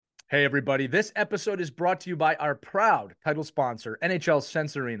Hey, everybody. This episode is brought to you by our proud title sponsor, NHL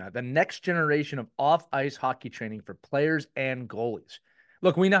Sense Arena, the next generation of off-ice hockey training for players and goalies.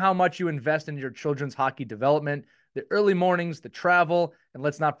 Look, we know how much you invest in your children's hockey development, the early mornings, the travel, and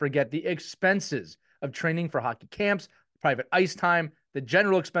let's not forget the expenses of training for hockey camps, private ice time, the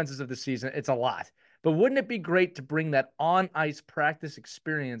general expenses of the season. It's a lot. But wouldn't it be great to bring that on-ice practice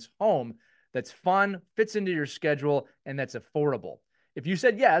experience home that's fun, fits into your schedule, and that's affordable? If you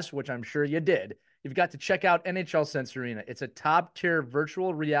said yes, which I'm sure you did, you've got to check out NHL Sense Arena. It's a top-tier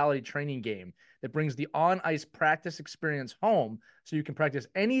virtual reality training game that brings the on-ice practice experience home so you can practice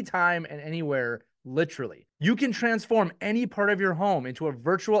anytime and anywhere, literally. You can transform any part of your home into a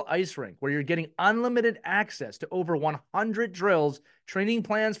virtual ice rink where you're getting unlimited access to over 100 drills, training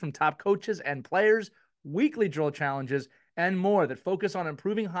plans from top coaches and players, weekly drill challenges, and more that focus on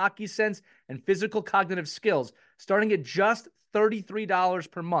improving hockey sense and physical cognitive skills, starting at just $33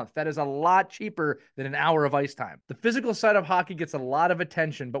 per month. That is a lot cheaper than an hour of ice time. The physical side of hockey gets a lot of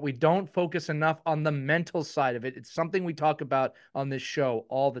attention, but we don't focus enough on the mental side of it. It's something we talk about on this show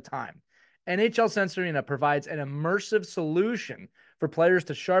all the time. NHL Sense Arena provides an immersive solution for players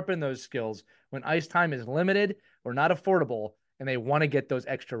to sharpen those skills when ice time is limited or not affordable and they want to get those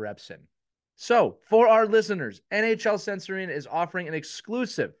extra reps in. So, for our listeners, NHL Sense Arena is offering an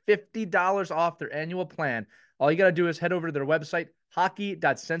exclusive $50 off their annual plan. All you got to do is head over to their website,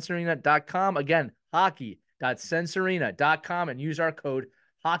 hockey.sensearena.com. Again, hockey.sensearena.com, and use our code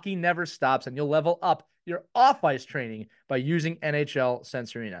Hockey Never Stops, and you'll level up your off-ice training by using NHL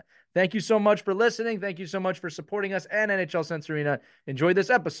Sense Arena. Thank you so much for listening. Thank you so much for supporting us and NHL Sense Arena. Enjoy this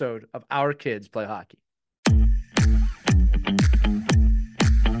episode of Our Kids Play Hockey.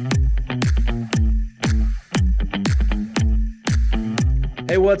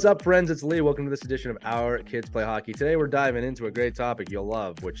 Hey, what's up, friends? It's Lee. Welcome to this edition of Our Kids Play Hockey. Today, we're diving into a great topic you'll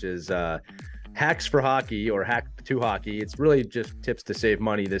love, which is hacks for hockey or hack to hockey. It's really just tips to save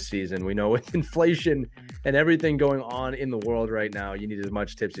money this season. We know with inflation and everything going on in the world right now, you need as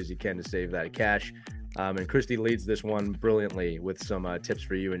much tips as you can to save that cash. And Christy leads this one brilliantly with some tips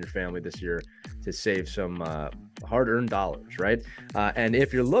for you and your family this year to save some hard-earned dollars, right? And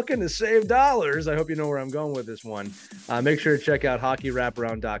if you're looking to save dollars, I hope you know where I'm going with this one. Make sure to check out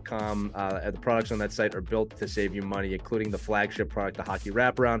hockeywraparound.com. The products on that site are built to save you money, including the flagship product, the Hockey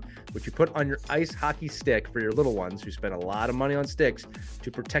Wraparound, which you put on your ice hockey stick for your little ones who spend a lot of money on sticks to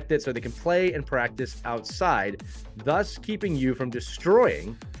protect it so they can play and practice outside, thus keeping you from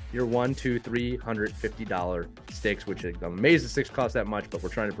destroying your $100, $200, $350 sticks, which I'm amazed the sticks cost that much, but we're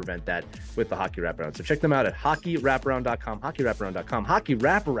trying to prevent that with the Hockey Wraparound. So check them out at hockeywraparound.com, hockeywraparound.com,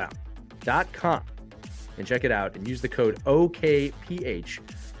 hockeywraparound.com, and check it out and use the code OKPH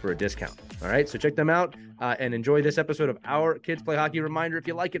for a discount. All right, so check them out and enjoy this episode of Our Kids Play Hockey. Reminder, if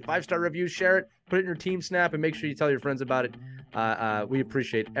you like it, 5-star reviews, share it, put it in your team snap, and make sure you tell your friends about it. We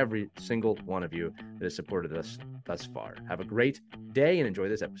appreciate every single one of you that has supported us thus far. Have a great day and enjoy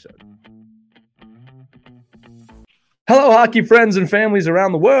this episode. Hello, hockey friends and families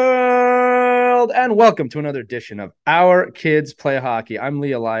around the world, and welcome to another edition of Our Kids Play Hockey. I'm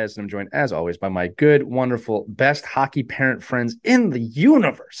Lee Elias, and I'm joined, as always, by my good, wonderful, best hockey parent friends in the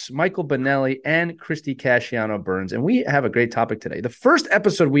universe, Michael Benelli and Christy Casciano-Burns, and we have a great topic today. The first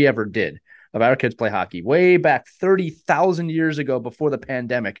episode we ever did of Our Kids Play Hockey, way back 30,000 years ago before the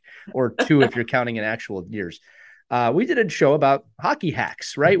pandemic, or two if you're counting in actual years. We did a show about hockey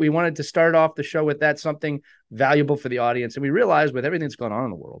hacks, right? We wanted to start off the show with that, something valuable for the audience. And we realized with everything that's going on in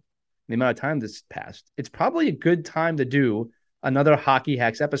the world, the amount of time that's passed, it's probably a good time to do another hockey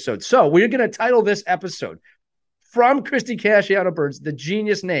hacks episode. So we're going to title this episode, from Christy Casciano-Burns, the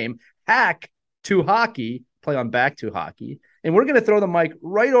genius name, Hack to Hockey, play on back to hockey. And we're going to throw the mic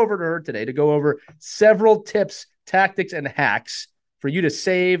right over to her today to go over several tips, tactics, and hacks for you to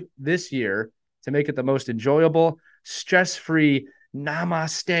save this year to make it the most enjoyable, stress-free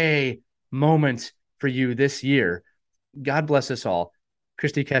namaste moment for you this year. God bless us all.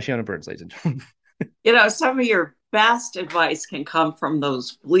 Christy Casciano-Burns, ladies and gentlemen. You know, some of your best advice can come from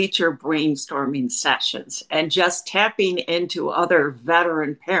those bleacher brainstorming sessions and just tapping into other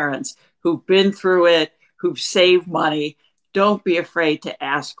veteran parents who've been through it, who've saved money. Don't be afraid to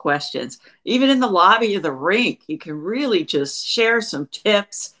ask questions. Even in the lobby of the rink, you can really just share some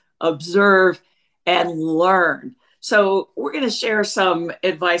tips, observe, and learn. So we're going to share some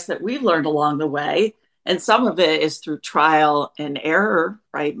advice that we've learned along the way. And some of it is through trial and error,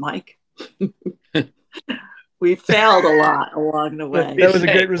 right, Mike? We failed a lot along the way. That was a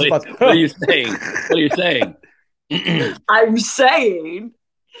great response. What are you saying? What are you saying? I'm saying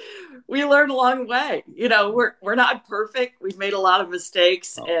we learn along the way. We're not perfect. We've made a lot of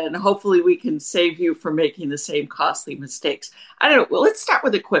mistakes, Oh, and hopefully we can save you from making the same costly mistakes. I don't know. Well, let's start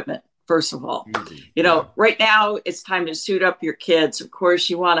with equipment. First of all, easy. Yeah. right now it's time to suit up your kids. Of course,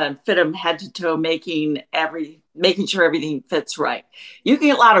 you want to fit them head to toe, making sure everything fits right. You can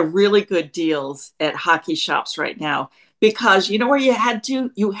get a lot of really good deals at hockey shops right now because you know where you head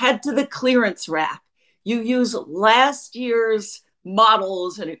to? You head to the clearance rack. You use last year's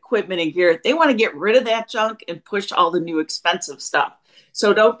models and equipment and gear. They want to get rid of that junk and push all the new expensive stuff.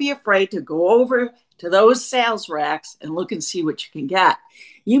 So don't be afraid to go over to those sales racks and look and see what you can get.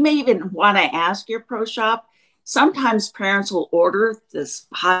 You may even want to ask your pro shop. Sometimes parents will order this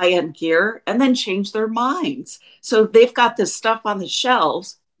high end gear and then change their minds. So they've got this stuff on the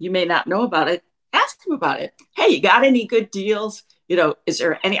shelves. You may not know about it. Ask them about it. Hey, you got any good deals? Is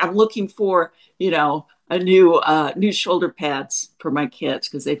there any? I'm looking for, a new shoulder pads for my kids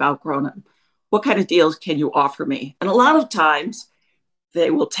because they've outgrown them. What kind of deals can you offer me? And a lot of times they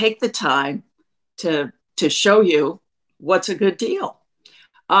will take the time to show you what's a good deal.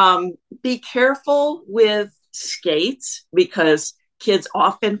 Be careful with skates because kids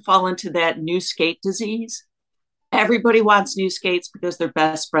often fall into that new skate disease. Everybody wants new skates because their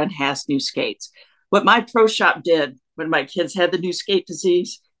best friend has new skates. What my pro shop did when my kids had the new skate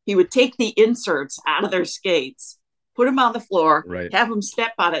disease, he would take the inserts out of their skates, put them on the floor, Right. have them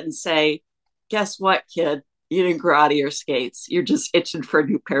step on it and say, guess what, kid? You didn't grow out of your skates. You're just itching for a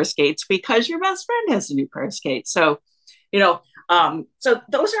new pair of skates because your best friend has a new pair of skates. So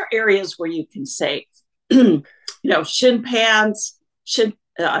those are areas where you can save. Shin pads, shin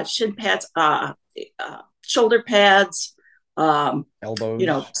pads, shoulder pads,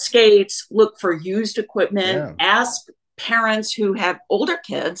 Elbows. skates. Look for used equipment. Yeah. Ask parents who have older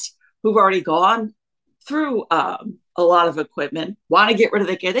kids who've already gone through a lot of equipment, want to get rid of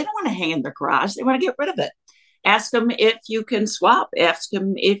the gear. They don't want to hang in their garage. They want to get rid of it. Ask them if you can swap. Ask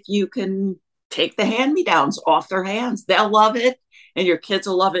them if you can take the hand-me-downs off their hands. They'll love it, and your kids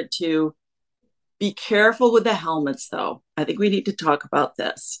will love it too. Be careful with the helmets, though. I think we need to talk about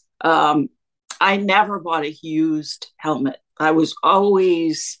this. I never bought a used helmet. I was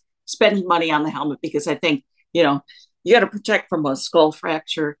always spending money on the helmet because I think, you got to protect from a skull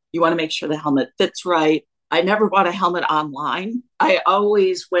fracture. You want to make sure the helmet fits right. I never bought a helmet online. I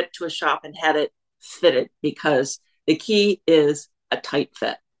always went to a shop and had it fitted because the key is a tight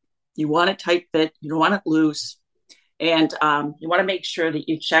fit. You want a tight fit. You don't want it loose. And you want to make sure that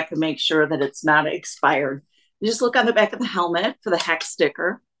you check and make sure that it's not expired. You just look on the back of the helmet for the hex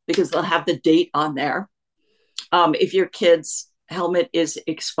sticker because they'll have the date on there. If your kid's helmet is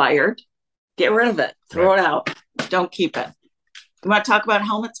expired, get rid of it. Throw it out. Don't keep it. You want to talk about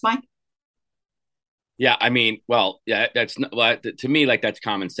helmets, Mike? Yeah, I mean, that's not, to me, like, that's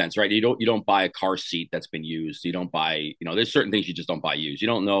common sense, right? You don't buy a car seat that's been used. You don't buy, there's certain things you just don't buy used. You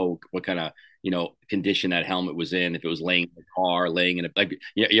don't know what kind of, condition that helmet was in, if it was laying in the car, laying in a, like,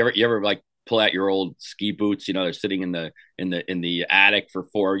 you ever like pull out your old ski boots, they're sitting in the attic for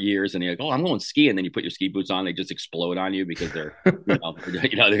 4 years, and you're like, oh, I'm going skiing, and then you put your ski boots on, they just explode on you because they're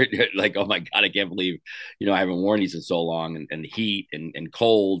they're like, oh my God, I can't believe I haven't worn these in so long, and heat and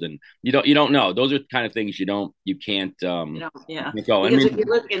cold, and you don't know. Those are the kind of things you can't Yeah, go. because if you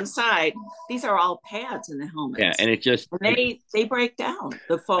look inside, these are all pads in the helmets. Yeah, and it just they break down.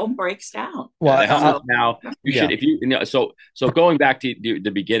 The foam breaks down. Well, the helmet now you yeah. should, if so going back to the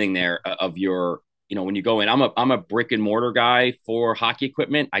beginning there of your, when you go in, I'm a brick and mortar guy for hockey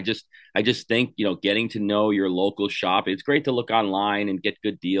equipment. I just think, getting to know your local shop, it's great to look online and get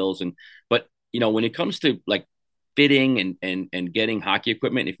good deals. But when it comes to like fitting and getting hockey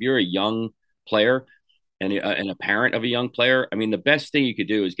equipment, if you're a young player and a parent of a young player, I mean, the best thing you could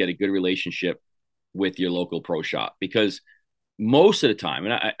do is get a good relationship with your local pro shop, because most of the time,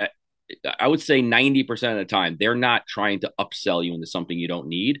 and I would say 90% of the time, they're not trying to upsell you into something you don't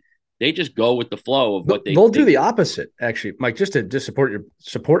need. They just go with the flow of what they'll do the opposite, actually, Mike, just to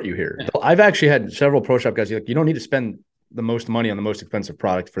support you here. Yeah. I've actually had several pro shop guys like, you don't need to spend the most money on the most expensive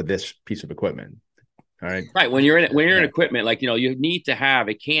product for this piece of equipment. All right. Right. When you're in equipment, like, you need to have,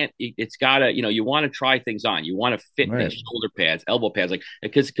 it's gotta, you want to try things on. You want to fit these shoulder pads, elbow pads, like,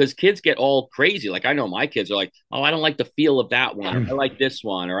 because kids get all crazy. Like, I know my kids are like, oh, I don't like the feel of that one. Or, I like this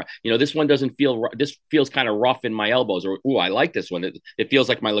one. Or, this one doesn't this feels kind of rough in my elbows. Or, ooh, I like this one. It feels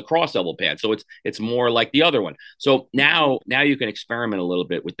like my lacrosse elbow pad. So it's more like the other one. So now you can experiment a little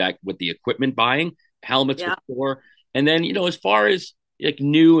bit with that, with the equipment buying, helmets for sure. And then, as far as like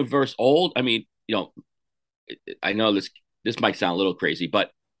new versus old, I mean, I know this might sound a little crazy,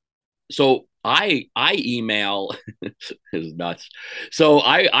 but so I email is nuts. So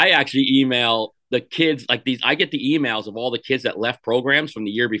I actually email the kids like these. I get the emails of all the kids that left programs from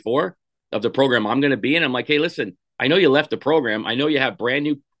the year before of the program I'm going to be in. I'm like, hey, listen, I know you left the program. I know you have brand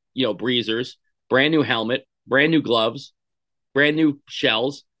new, breezers, brand new helmet, brand new gloves, brand new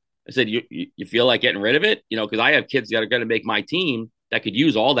shells. I said, you feel like getting rid of it? Because I have kids that are going to make my team that could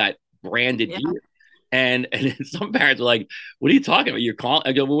use all that branded gear. And some parents are like, "What are you talking about? You're calling?"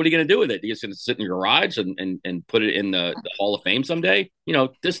 I go, "Well, what are you going to do with it? You're just going to sit in your garage and put it in the Hall of Fame someday?"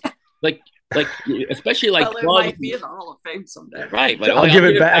 Just like especially like well, it might be in the Hall of Fame someday, right? But I'll give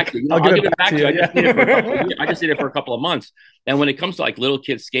it back. I'll give it back to you. I just did it for a couple of months. And when it comes to like little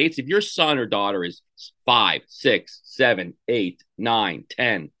kid skates, if your son or daughter is 5, 6, 7, 8, 9,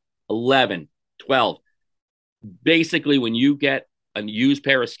 10, 11, 12, basically when you get a used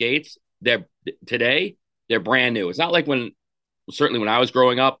pair of skates, they're brand new. It's not like certainly when I was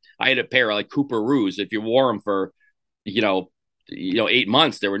growing up, I had a pair of like Cooper Roos. If you wore them for, 8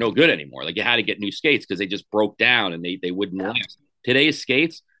 months, they were no good anymore. Like you had to get new skates because they just broke down and they wouldn't last. Today's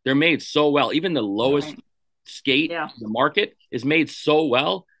skates, they're made so well. Even the lowest skate in the market is made so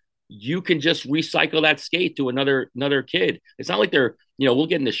well. You can just recycle that skate to another kid. It's not like they're, we'll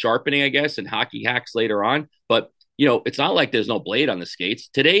get into sharpening, I guess, and hockey hacks later on, but it's not like there's no blade on the skates.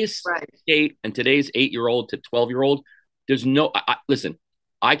 Today's skate and today's 8-year-old to 12-year-old, there's no. Listen,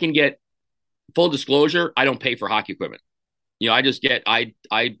 I can get full disclosure. I don't pay for hockey equipment. I just get. I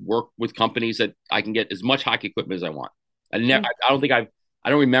work with companies that I can get as much hockey equipment as I want. I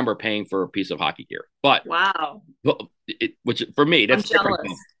don't remember paying for a piece of hockey gear. But wow, which for me, that's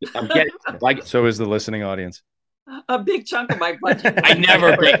jealous. I'm getting like. So is the listening audience. A big chunk of my budget.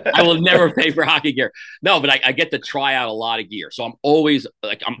 I will never pay for hockey gear. No, but I get to try out a lot of gear. So I'm always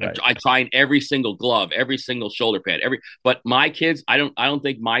like, I try in every single glove, every single shoulder pad, but my kids, I don't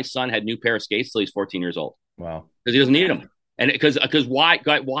think my son had new pair of skates till he's 14 years old. Wow. Because he doesn't need them. And because why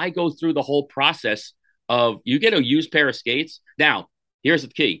go through the whole process of you get a used pair of skates? Now, here's the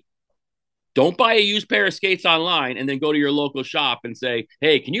key. Don't buy a used pair of skates online and then go to your local shop and say,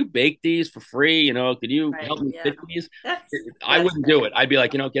 hey, can you bake these for free? Can you help me fit these? I wouldn't do it. I'd be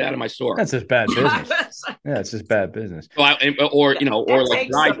like, get out of my store. That's just bad business. Yeah, it's just bad business. So or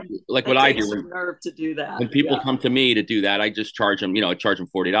what I do. Nerve to do that. When people come to me to do that, I just charge them,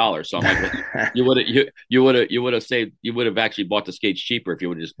 $40. So I'm like, you would have saved, you would have actually bought the skates cheaper if you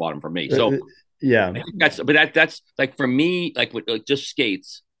would have just bought them from me. So yeah, that's like for me, like with just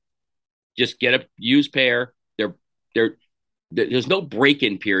skates. Just get a used pair. There's no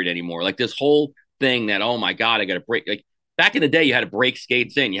break-in period anymore. Like this whole thing that, oh my God, I got to break. Like back in the day, you had to break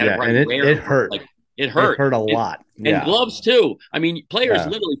skates in. You had to it hurt. Like it hurt. It hurt a lot. And gloves too. I mean, players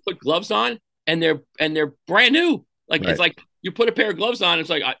literally put gloves on and they're brand new. Like it's like you put a pair of gloves on. It's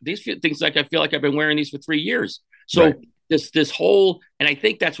like these things. Like I feel like I've been wearing these for 3 years. So this whole, and I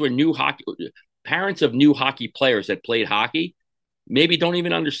think that's where parents of new hockey players that played hockey maybe don't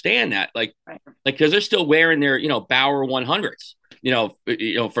even understand that, because they're still wearing their, Bauer 100s,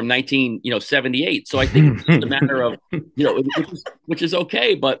 from 1978. So I think it's just a matter of, which is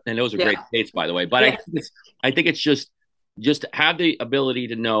okay, and those are great skates, by the way. But I think it's just have the ability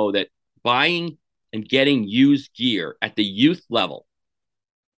to know that buying and getting used gear at the youth level,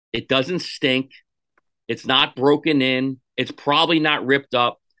 it doesn't stink. It's not broken in. It's probably not ripped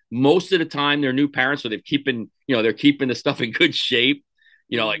up. Most of the time, they're new parents, so they're keeping the stuff in good shape.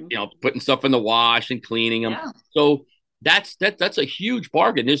 Putting stuff in the wash and cleaning them. Yeah. So that's a huge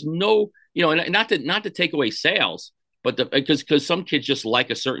bargain. There's no, and not to take away sales, but because some kids just like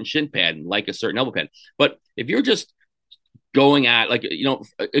a certain shin pad and like a certain elbow pad. But if you're just going at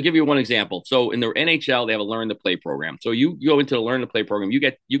I'll give you one example. So in the NHL, they have a learn to play program. So you go into the learn to play program, you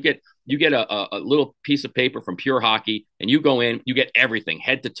get a little piece of paper from Pure Hockey, and you go in, you get everything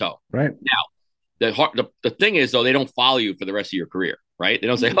head to toe. Right. Now, the thing is, though, they don't follow you for the rest of your career, right? They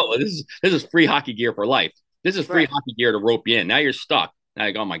don't say, oh, this is free hockey gear for life. This is free hockey gear to rope you in. Now you're stuck. Now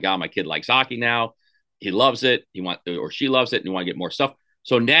you go, oh my God, my kid likes hockey now. He loves it. Or she loves it, and you want to get more stuff.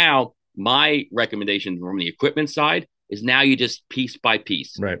 So now my recommendation from the equipment side is now you just piece by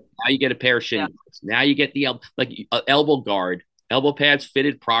piece. Right. Now you get a pair of shin guards. Now you get the elbow guard. Elbow pads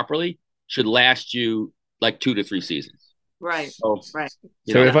fitted properly should last you like 2 to 3 seasons. Right. So, right.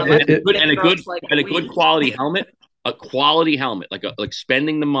 So a good quality helmet, like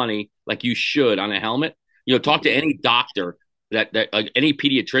spending the money like you should on a helmet. Talk to any doctor that any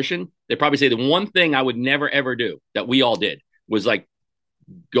pediatrician. They probably say the one thing I would never ever do that we all did was like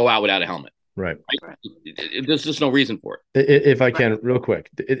go out without a helmet. Right. There's just no reason for it. If I can, real quick,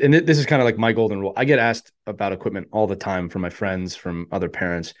 and this is kind of like my golden rule. I get asked about equipment all the time from my friends, from other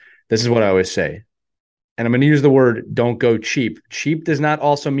parents. this is what I always say. And I'm going to use the word don't go cheap. Cheap does not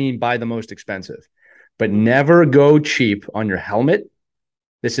also mean buy the most expensive, but never go cheap on your helmet.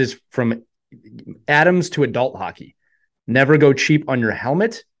 This is from Adams to adult hockey. Never go cheap on your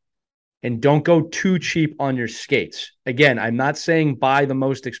helmet, and don't go too cheap on your skates. Again, I'm not saying buy the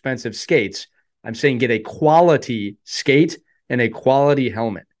most expensive skates. I'm saying get a quality skate and a quality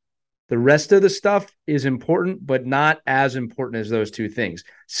helmet. The rest of the stuff is important, but not as important as those two things.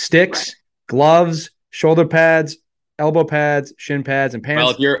 Sticks, gloves, shoulder pads, elbow pads, shin pads, and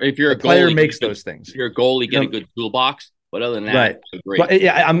pants. Well, if you're a player goalie, makes those things. If you're a goalie, get a good toolbox. But other than that, right. Great. Well,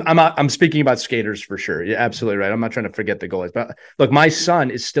 yeah, I'm speaking about skaters for sure. You're absolutely right. I'm not trying to forget the goalies. But look, my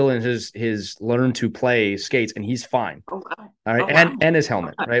son is still in his learn to play skates, and he's fine. Oh, wow. All right, and his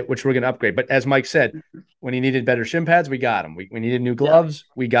helmet, right, which we're going to upgrade. But as Mike said, when he needed better shin pads, we got him. We needed new gloves,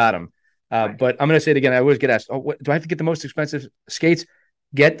 we got him. But I'm going to say it again. I always get asked, do I have to get the most expensive skates?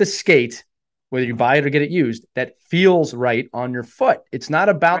 Get the skate, whether you buy it or get it used, that feels right on your foot. It's not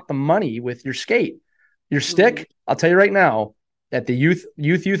about the money with your skate. Your stick, I'll tell you right now, at the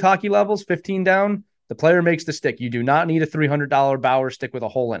youth hockey levels, 15 down, the player makes the stick. You do not need a $300 Bauer stick with a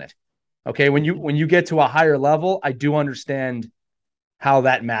hole in it. Okay, when you get to a higher level, I do understand how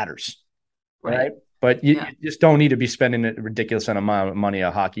that matters, right? But you just don't need to be spending a ridiculous amount of money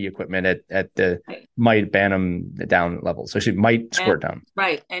on hockey equipment at the might Bantam down levels. So she might squirt down.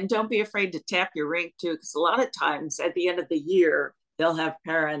 Right, and don't be afraid to tap your rink too, because a lot of times at the end of the year, they'll have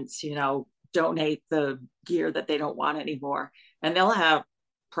parents, donate the gear that they don't want anymore. And they'll have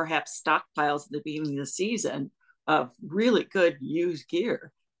perhaps stockpiles at the beginning of the season of really good used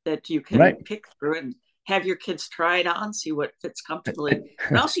gear that you can pick through and have your kids try it on, see what fits comfortably.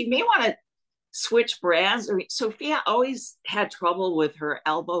 And also, you may want to switch brands. I mean, Sophia always had trouble with her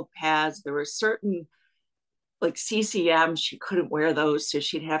elbow pads. There were certain, like CCM, she couldn't wear those, so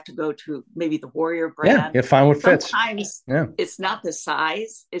she'd have to go to maybe the Warrior brand. Yeah, find what fits. Sometimes it's not the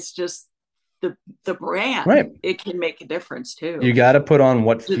size, it's just the brand. Right. It can make a difference too. You got to put on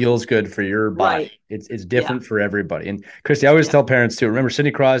what feels good for your body. Right. It's different for everybody. And Christy, I always tell parents too, remember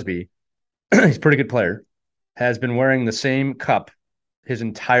Sidney Crosby, he's a pretty good player, has been wearing the same cup his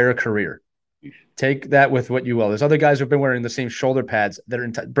entire career. Take that with what you will. There's other guys who've been wearing the same shoulder pads that are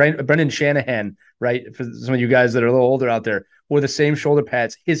Brendan Shanahan, right? For some of you guys that are a little older out there, wore the same shoulder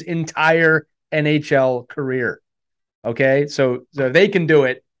pads his entire NHL career. Okay. So they can do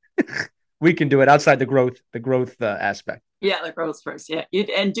it. We can do it outside the growth aspect. Yeah, the growth first. Yeah,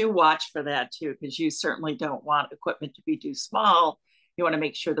 and do watch for that too, because you certainly don't want equipment to be too small. You want to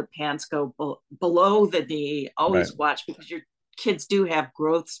make sure the pants go below the knee. Always watch, because your kids do have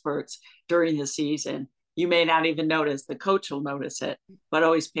growth spurts during the season. You may not even notice. The coach will notice it, but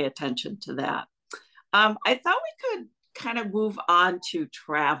always pay attention to that. I thought we could kind of move on to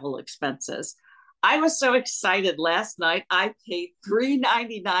travel expenses. I was so excited last night. I paid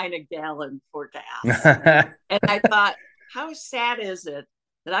 $3.99 a gallon for gas. And I thought, how sad is it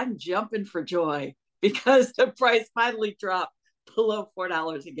that I'm jumping for joy because the price finally dropped below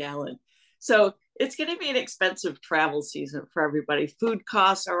 $4 a gallon. So it's going to be an expensive travel season for everybody. Food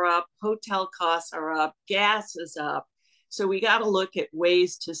costs are up, hotel costs are up, gas is up. So we got to look at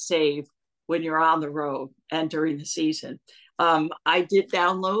ways to save when you're on the road and during the season. I did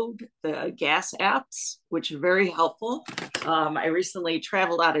download the gas apps, which are very helpful. I recently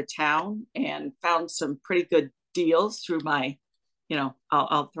traveled out of town and found some pretty good deals through my,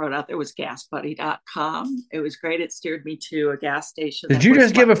 I'll throw it out there. It was gasbuddy.com. It was great. It steered me to a gas station. Did you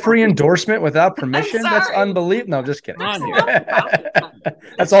just give a free endorsement without permission? That's unbelievable. No, just kidding.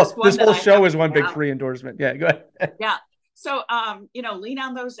 That's all. This whole show is one big free endorsement. Yeah, go ahead. Yeah. So, lean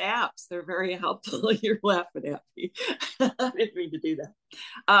on those apps. They're very helpful. You're laughing at me. I didn't mean to do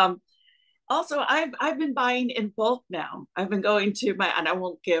that. Also, I've been buying in bulk now. I've been going to and I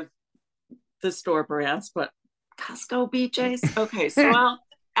won't give the store brands, but Costco, BJ's. Okay, so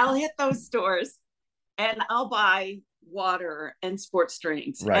I'll hit those stores and I'll buy water and sports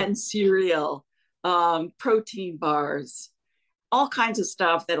drinks and cereal, protein bars, all kinds of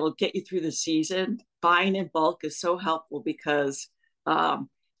stuff that'll get you through the season. Buying in bulk is so helpful because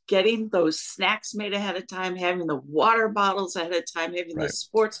getting those snacks made ahead of time, having the water bottles ahead of time, having the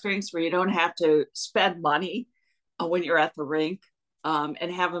sports drinks where you don't have to spend money when you're at the rink,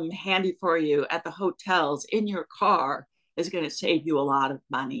 and have them handy for you at the hotels in your car is going to save you a lot of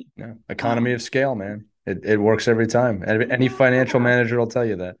money. Yeah. Economy of scale, man. It works every time. Any financial manager will tell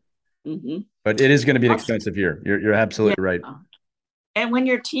you that. Mm-hmm. But it is going to be an expensive year. You're absolutely right. And when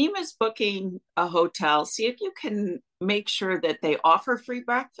your team is booking a hotel, see if you can make sure that they offer free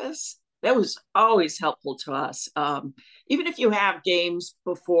breakfast. that was always helpful to us. Even if you have games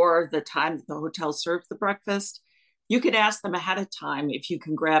before the time that the hotel serves the breakfast, you could ask them ahead of time if you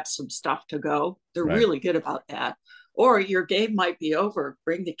can grab some stuff to go. They're Right. really good about that. Or your game might be over,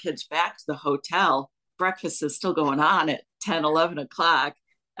 bring the kids back to the hotel. Breakfast is still going on at 10, 11 o'clock.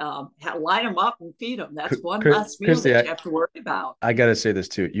 Line them up and feed them. That's one less meal Christy, that you have to worry about. I got to say this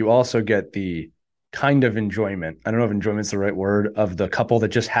too. You also get the kind of enjoyment. I don't know if enjoyment's the right word, of the couple that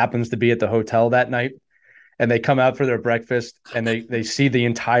just happens to be at the hotel that night, and they come out for their breakfast and they see the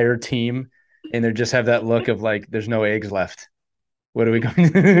entire team, and they just have that look of like, there's no eggs left. What are we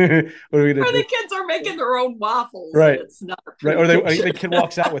going to what are we going to Or do? the kids are making their own waffles. Right. It's not Right. Or the kid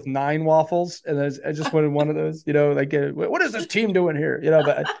walks out with 9 waffles, and I just wanted one of those, like, what is this team doing here?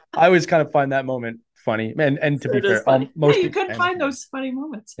 But I always kind of find that moment funny. And to be fair, most you can find those funny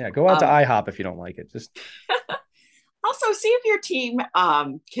moments. Yeah, go out to IHOP if you don't like it. Just also see if your team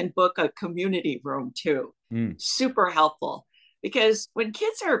can book a community room too. Super helpful, because when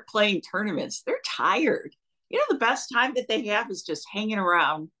kids are playing tournaments, they're tired. The best time that they have is just hanging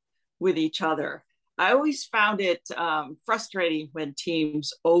around with each other. I always found it frustrating when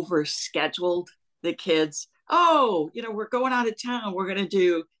teams overscheduled the kids. Oh, we're going out of town. We're going to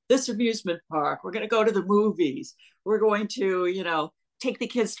do this amusement park. We're going to go to the movies. We're going to, take the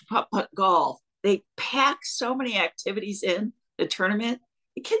kids to putt-putt golf. They pack so many activities in the tournament.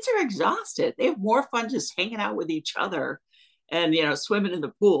 The kids are exhausted. They have more fun just hanging out with each other and, swimming in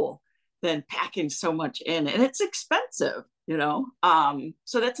the pool than packing so much in. And it's expensive,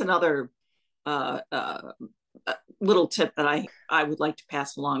 So that's another little tip that I would like to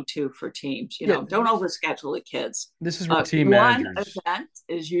pass along to for teams. Don't overschedule the kids. This is where team managers, one event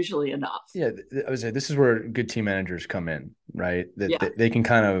is usually enough. Yeah, I would say this is where good team managers come in, right? That they can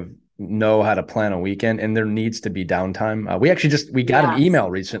kind of know how to plan a weekend, and there needs to be downtime. We got an email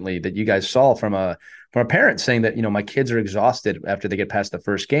recently that you guys saw from a parent saying that my kids are exhausted after they get past the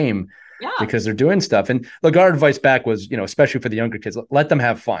first game. Because they're doing stuff. And look, our advice back was, especially for the younger kids, let them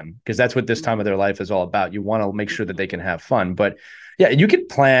have fun, because that's what this time of their life is all about. You want to make sure that they can have fun. But yeah, you can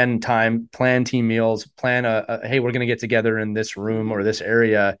plan time, plan team meals, plan hey, we're going to get together in this room or this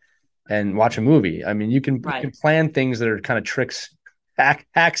area and watch a movie. I mean, you can plan things that are kind of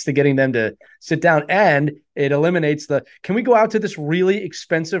hacks to getting them to sit down, and it eliminates can we go out to this really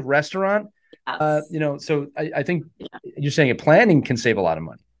expensive restaurant? So I think you're saying planning can save a lot of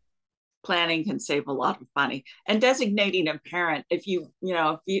money. Planning can save a lot of money, and designating a parent. If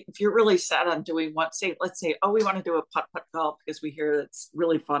you're really set on doing let's say, we want to do a putt-putt golf because we hear it's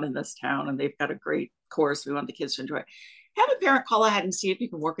really fun in this town and they've got a great course we want the kids to enjoy. Have a parent call ahead and see if you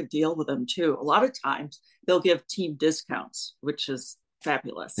can work a deal with them too. A lot of times they'll give team discounts, which is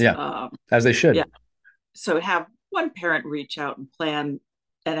fabulous. Yeah, as they should. Yeah. So have one parent reach out and plan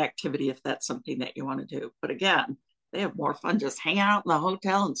an activity if that's something that you want to do. But again, they have more fun just hanging out in the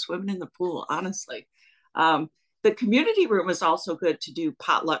hotel and swimming in the pool, honestly. The community room is also good to do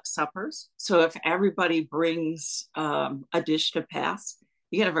potluck suppers. So if everybody brings a dish to pass,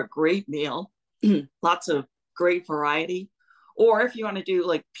 you can have a great meal, lots of great variety. Or if you want to do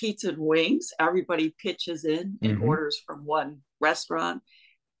like pizza and wings, everybody pitches in and orders from one restaurant.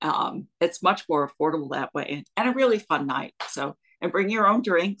 It's much more affordable that way, and a really fun night. And bring your own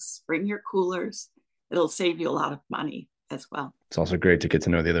drinks, bring your coolers. It'll save you a lot of money as well. It's also great to get to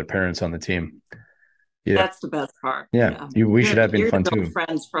know the other parents on the team. Yeah, that's the best part. We should have been fun too.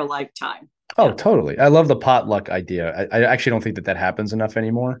 Friends for a lifetime. Oh, totally. I love the potluck idea. I actually don't think that happens enough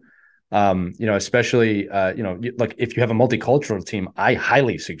anymore. Especially like if you have a multicultural team, I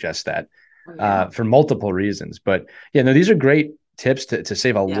highly suggest that for multiple reasons. But these are great tips to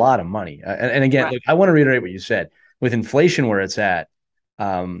save a lot of money. And again, look, I want to reiterate what you said. With inflation where it's at,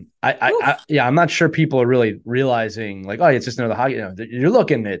 I'm not sure people are really realizing like, oh, it's just another hockey. You're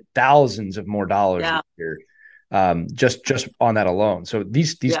looking at thousands of more dollars a year, just on that alone. So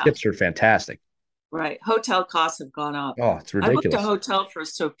these tips are fantastic. Right, hotel costs have gone up. Oh, it's ridiculous. I booked a hotel for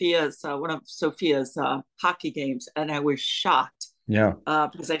Sophia's one of Sophia's hockey games, and I was shocked. Yeah,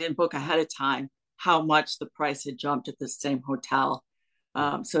 because I didn't book ahead of time how much the price had jumped at the same hotel.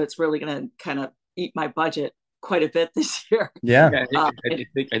 So it's really going to kind of eat my budget quite a bit this year. I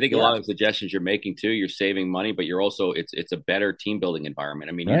think a lot of the suggestions you're making too, you're saving money, but you're also it's a better team building environment.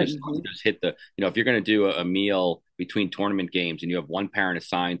 I mean, you just hit the if you're going to do a meal between tournament games and you have one parent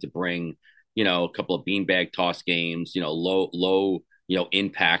assigned to bring a couple of beanbag toss games, low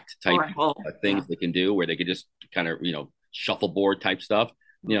impact type things they can do where they could just kind of shuffleboard type stuff,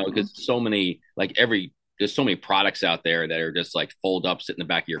 because there's so many products out there that are just like fold up, sit in the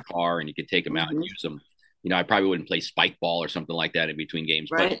back of your car, and you can take them out and use them. I probably wouldn't play spike ball or something like that in between games,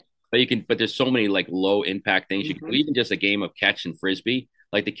 but but there's so many like low impact things you can do, even just a game of catch and frisbee.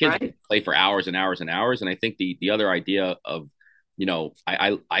 Like the kids play for hours and hours and hours. And I think the other idea of,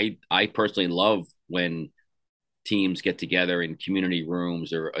 I personally love when teams get together in community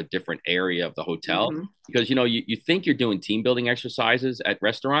rooms or a different area of the hotel, because you think you're doing team building exercises at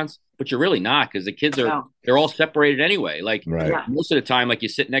restaurants, but you're really not, because the kids they're all separated anyway. Like most of the time, like you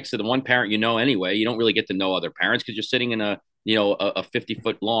sit next to the one parent anyway, you don't really get to know other parents because you're sitting in a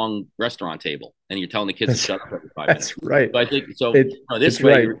 50-foot long restaurant table and you're telling the kids to shut up every 5 minutes. That's right. So I think this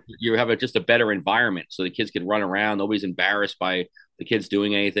way you have just a better environment so the kids can run around. Nobody's embarrassed by the kids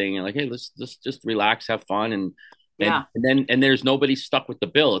doing anything, and like, hey, let's just relax, have fun, and then there's nobody stuck with the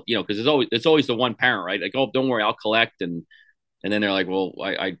bill, because it's always the one parent, right? Like, oh, don't worry, I'll collect, and then they're like, well,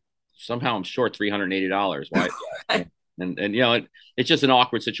 I somehow I'm short $380. Why? and it's just an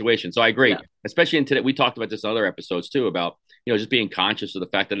awkward situation. So I agree, especially in today. We talked about this in other episodes too about just being conscious of the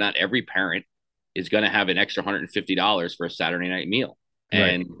fact that not every parent is going to have an extra $150 for a Saturday night meal.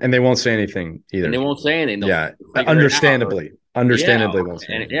 And they won't say anything either. And they won't say anything. Understandably won't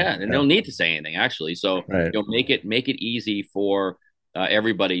say anything. And they'll need to say anything, actually. So make it easy for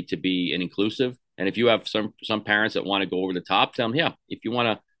everybody to be inclusive. And if you have some parents that want to go over the top, tell them, if you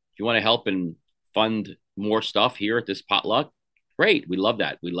want to help and fund more stuff here at this potluck, great. We love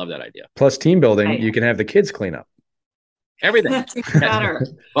that. We love that idea. Plus team building, you can have the kids clean up everything. That's even better.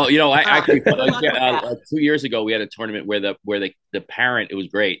 Well, I actually 2 years ago we had a tournament where the parent, it was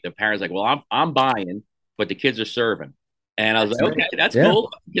great. The parent's like, well, I'm buying, but the kids are serving, and I was like, okay, that's cool.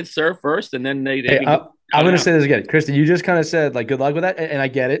 Kids serve first, and then they I'm going to say this again, Kristen. You just kind of said like, good luck with that, and I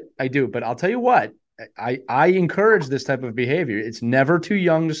get it, I do. But I'll tell you what, I encourage this type of behavior. It's never too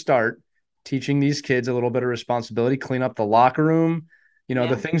young to start teaching these kids a little bit of responsibility. Clean up the locker room.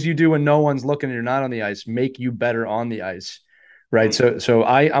 The things you do when no one's looking and you're not on the ice make you better on the ice, right? So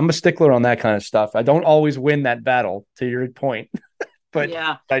I'm a stickler on that kind of stuff. I don't always win that battle, to your point, but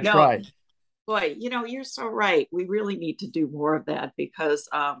I try. Boy, you're so right. We really need to do more of that because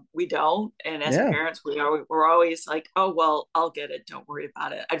we don't. And as parents, we're always like, oh, well, I'll get it. Don't worry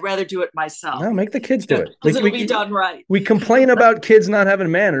about it. I'd rather do it myself. No, make the kids do it. Because it'll be done right. We complain about kids not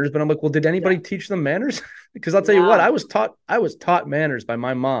having manners, but I'm like, well, did anybody teach them manners? Because I'll tell you what, I was taught manners by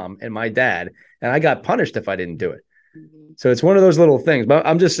my mom and my dad, and I got punished if I didn't do it. So it's one of those little things. But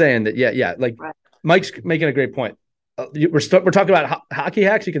I'm just saying that, Mike's making a great point. We're talking about hockey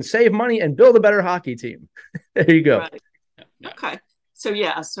hacks. You can save money and build a better hockey team. There you go. Right. Okay. So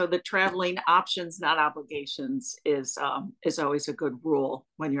so the traveling options, not obligations, is always a good rule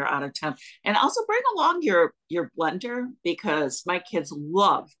when you're out of town. And also bring along your blender, because my kids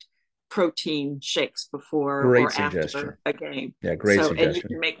loved protein shakes before or after a game. Yeah, great suggestion. And you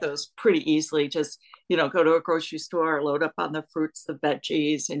can make those pretty easily. Just, go to a grocery store, load up on the fruits, the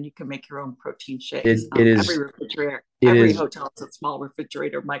veggies, and you can make your own protein shakes. Every refrigerator, every hotel has a small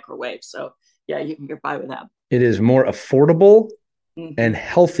refrigerator microwave. So you can get by with that. It is more affordable and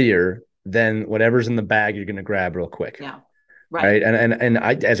healthier than whatever's in the bag you're going to grab real quick. Yeah. Right. And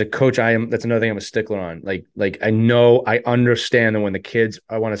I, as a coach, that's another thing I'm a stickler on. Like I understand that when the kids,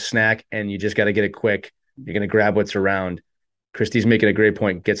 I want a snack and you just got to get it quick. You're going to grab what's around. Christy's making a great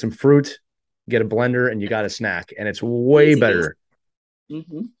point. Get some fruit, get a blender, and you got a snack, and it's way better.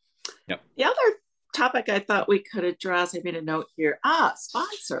 Mm-hmm. Yep. The other topic I thought we could address, I made a note here.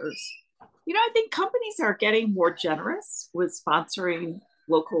 Sponsors. I think companies are getting more generous with sponsoring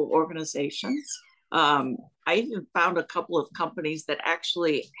local organizations. I even found a couple of companies that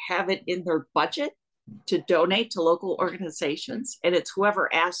actually have it in their budget to donate to local organizations. And it's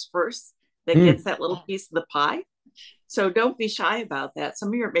whoever asks first that gets that little piece of the pie. So don't be shy about that. Some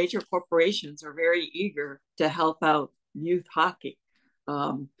of your major corporations are very eager to help out youth hockey.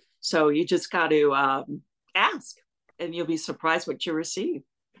 So you just got to ask, and you'll be surprised what you receive.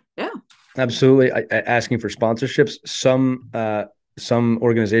 Yeah, absolutely. Asking for sponsorships. Some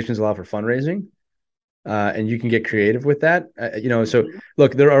organizations allow for fundraising. And you can get creative with that, So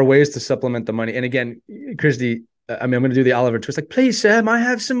look, there are ways to supplement the money. And again, Christy, I'm going to do the Oliver twist. Like, please, Sam, I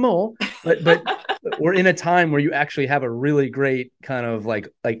have some more. But we're in a time where you actually have a really great kind of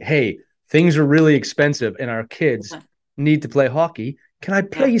like, hey, things are really expensive, and our kids need to play hockey. Can I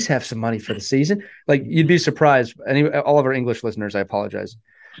please have some money for the season? Like, you'd be surprised. All of our English listeners, I apologize.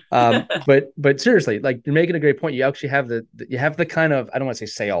 But seriously, like, you're making a great point. You actually have the kind of, I don't want to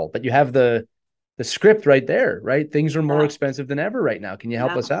say sale, but you have the script right there, right? Things are more expensive than ever right now. Can you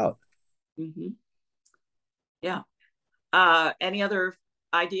help us out? Mm-hmm. Yeah. Any other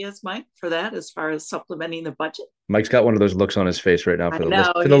ideas, Mike, for that as far as supplementing the budget? Mike's got one of those looks on his face right now for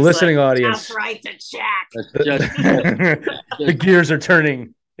the listening audience. That's right, the Jack. The gears are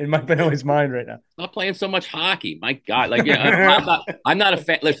turning in Mike Benelli's mind right now. Stop playing so much hockey. My God, like I'm not a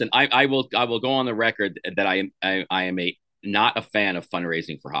fan. Listen, I will go on the record that I am not a fan of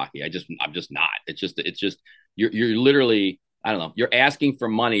fundraising for hockey. I'm just not. It's just you're literally, I don't know. You're asking for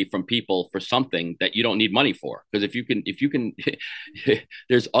money from people for something that you don't need money for. Because if you can,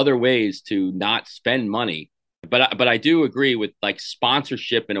 there's other ways to not spend money. But I do agree with like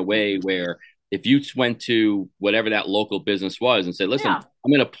sponsorship in a way where if you went to whatever that local business was and said, listen,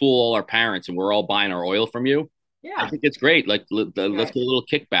 I'm going to pool all our parents and we're all buying our oil from you. I think it's great. Like, let's get a little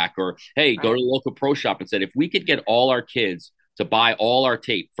kickback, or, hey, go to the local pro shop and said, if we could get all our kids to buy all our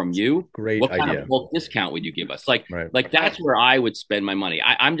tape from you, what kind of bulk discount would you give us? Like that's where I would spend my money.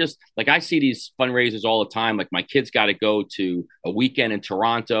 I'm just like, I see these fundraisers all the time. Like, my kids got to go to a weekend in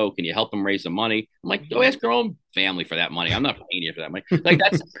Toronto. Can you help them raise some money? I'm like, go ask your own family for that money. I'm not paying you for that money. Like,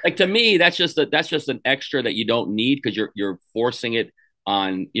 that's like, to me, that's just an extra that you don't need, because you're forcing it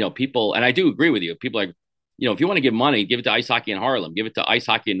on, people. And I do agree with you. People are, if you want to give money, give it to Ice Hockey in Harlem, give it to Ice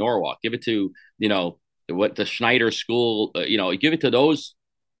Hockey in Norwalk, give it to, what the Schneider School, give it to those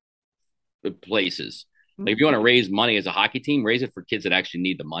places. Like, if you want to raise money as a hockey team, raise it for kids that actually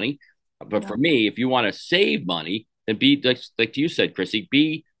need the money. But for me, if you want to save money, then be like you said, Chrissy,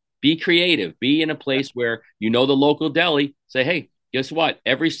 be creative, be in a place where the local deli. Say, hey, guess what?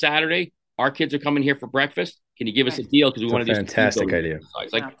 Every Saturday, our kids are coming here for breakfast. Can you give us a deal? Because we want to do fantastic idea.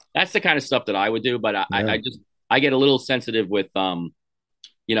 Like, that's the kind of stuff that I would do. But I get a little sensitive with when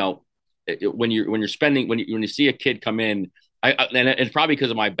you're spending, when you see a kid come in, and it's probably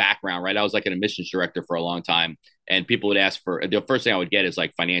because of my background, right? I was like an admissions director for a long time, and people would ask for, the first thing I would get is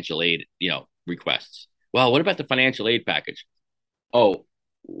like financial aid, requests. Well, what about the financial aid package? Oh,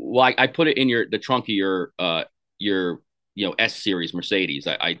 well, I put it in the trunk of your S series Mercedes.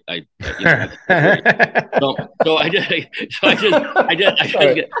 So I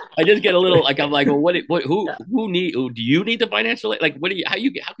just get a little like, I'm like, well, who do you need the financial aid? Like,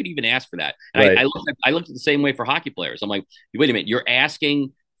 how could you even ask for that? And I looked at the same way for hockey players. I'm like, wait a minute, you're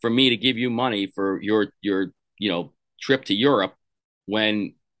asking for me to give you money for your trip to Europe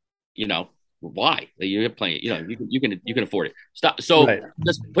when, why? You're playing, you can afford it. Stop. So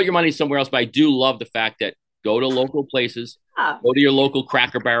just put your money somewhere else. But I do love the fact that go to local places, go to your local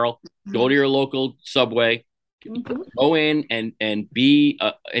Cracker Barrel, go to your local Subway, go in and be,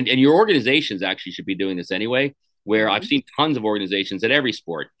 and your organizations actually should be doing this anyway, where I've seen tons of organizations at every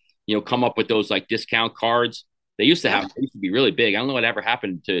sport, come up with those like discount cards. They used to be really big. I don't know what ever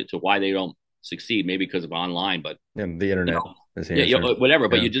happened to why they don't succeed. Maybe because of online, but the internet. Whatever.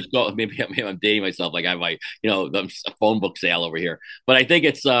 But you just go. Maybe I'm dating myself. Like, I have my, a phone book sale over here. But I think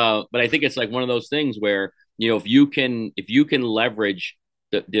it's like one of those things where, if you can leverage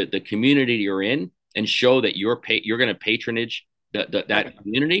the community you're in and show that you're going to patronage that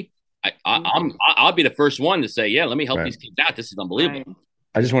community, I'll be the first one to say, yeah, let me help these kids out. This is unbelievable.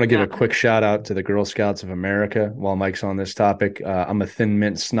 I just want to give a quick shout out to the Girl Scouts of America while Mike's on this topic. I'm a Thin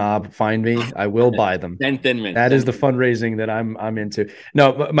Mint snob. Find me. I will buy them. Thin Mint. That is the fundraising that I'm into.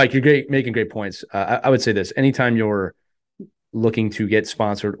 No, Mike, you're making great points. I would say this. Anytime you're looking to get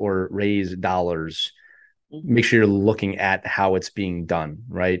sponsored or raise dollars, make sure you're looking at how it's being done,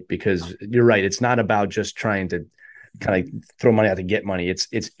 right? Because you're right. It's not about just trying to kind of throw money out to get money.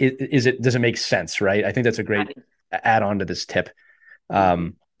 Does it make sense, right? I think that's a great add-on to this tip.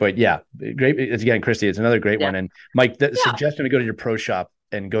 But yeah, great. Again, Christy, it's another great one. And Mike, the suggestion to go to your pro shop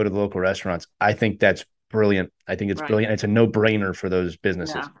and go to the local restaurants, I think that's brilliant. I think it's brilliant. It's a no-brainer for those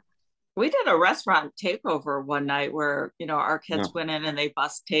businesses. Yeah. We did a restaurant takeover one night where, our kids went in and they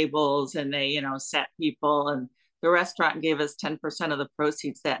bussed tables and they, sat people, and the restaurant gave us 10% of the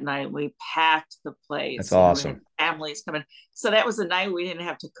proceeds that night. We packed the place. That's awesome. Families coming. So that was a night we didn't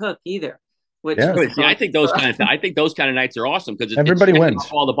have to cook either. I think those kind of nights are awesome because everybody wins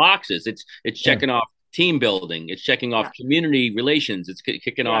all the boxes. It's checking off team building. It's checking off community relations. It's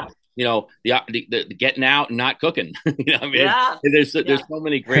kicking off, the getting out and not cooking. There's so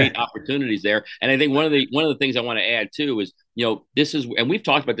many great opportunities there. And I think one of the things I want to add too is, this is, and we've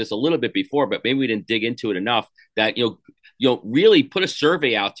talked about this a little bit before, but maybe we didn't dig into it enough, that, really put a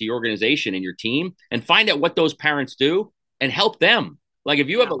survey out to your organization and your team and find out what those parents do and help them. Like, if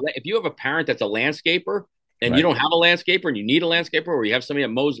you have a parent that's a landscaper and you don't have a landscaper and you need a landscaper, or you have somebody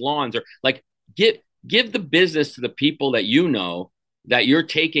that mows lawns, or like, give the business to the people that that you're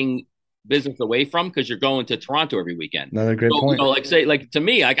taking business away from because you're going to Toronto every weekend. Another great point. To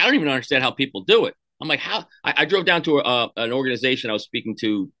me, like, I don't even understand how people do it. I'm like, how? I drove down to an organization I was speaking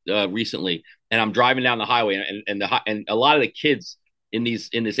to recently, and I'm driving down the highway, and a lot of the kids in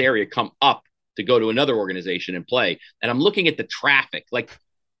this area come up to go to another organization and play. And I'm looking at the traffic. Like,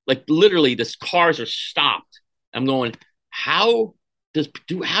 like literally, the cars are stopped. I'm going, how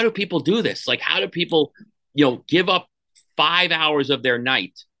do people do this? Like, how do people, give up 5 hours of their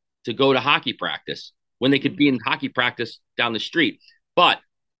night to go to hockey practice when they could be in hockey practice down the street? But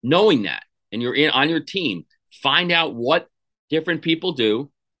knowing that, and you're on your team, find out what different people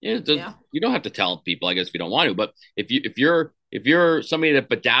do. You don't have to tell people, I guess, if you don't want to. But if you're somebody that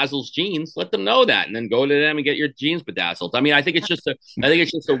bedazzles jeans, let them know that, and then go to them and get your jeans bedazzled. I mean, I think it's just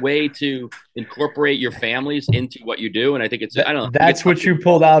a way to incorporate your families into what you do, and I think I don't know. That's what you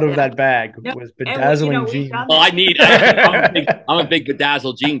pulled out of that bag was bedazzling jeans. Well, I'm a big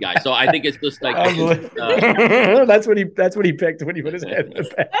bedazzled jean guy, so I think it's just like that's what he picked when he put his head in the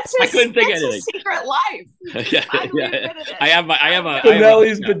bag. I couldn't think of anything. His secret life. Yeah. I have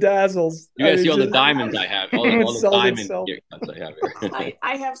Benelli's bedazzles. You guys see all the diamonds I have, all the diamonds I have here.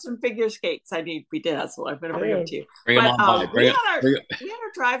 I have some figure skates I need bedazzled. I'm going to bring them to you. Bring them on by. We had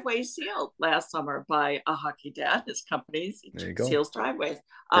our driveway sealed last summer by a hockey dad. His company seals driveways.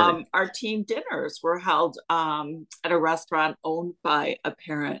 Our team dinners were held at a restaurant owned by a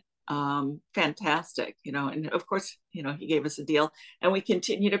parent. Fantastic, and of course, he gave us a deal, and we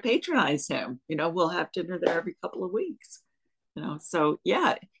continue to patronize him. We'll have dinner there every couple of weeks. So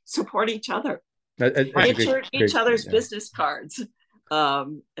yeah, support each other. Get each other's business cards.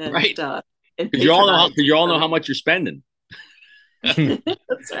 Right. Because you all know how much you're spending.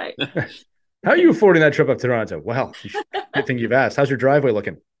 That's right. How are you affording that trip up to Toronto? Well, good thing you've asked. How's your driveway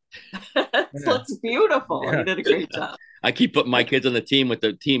looking? It looks beautiful. You did a great job. I keep putting my kids on the team with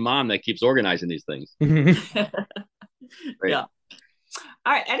the team mom that keeps organizing these things. Yeah.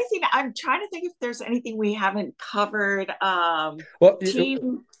 All right. Anything? I'm trying to think if there's anything we haven't covered.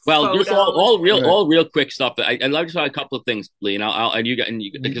 Just all real quick stuff. I'd like to talk a couple of things, Lee, and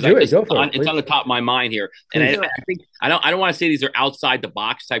because it's on the top of my mind here, and I think I don't want to say these are outside the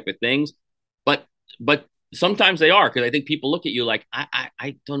box type of things, but sometimes they are, because I think people look at you like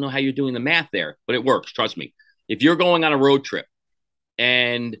I don't know how you're doing the math there, but it works. Trust me. If you're going on a road trip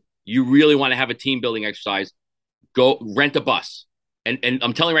and you really want to have a team building exercise, go rent a bus. And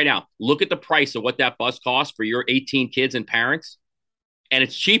I'm telling you right now, look at the price of what that bus costs for your 18 kids and parents. And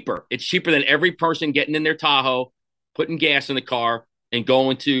it's cheaper. It's cheaper than every person getting in their Tahoe, putting gas in the car, and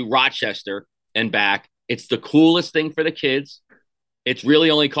going to Rochester and back. It's the coolest thing for the kids. It's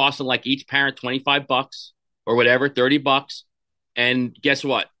really only costing like each parent $25 or whatever, $30. And guess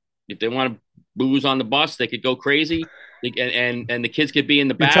what? If they want to booze on the bus, they could go crazy. And the kids could be in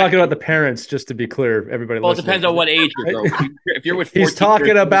the back. You're talking about the parents, just to be clear, everybody. Well, it depends on what age you're. If you're with 14, he's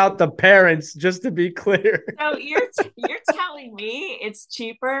talking about the parents, just to be clear. So you're telling me it's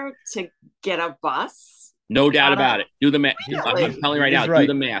cheaper to get a bus? No doubt about it. Do the math. Really? I'm telling you right now. Right. Do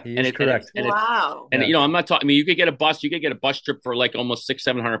the math. And it's correct. Wow. And I'm not talking. I mean, you could get a bus. You could get a bus trip for like almost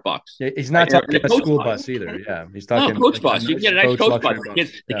 $600-700. Yeah, he's not talking a school bus either. Yeah, he's talking coach bus. You can get a nice coach bus.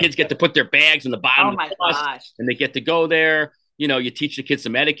 The kids get to put their bags in the bottom of the bus, and they get to go there. You teach the kids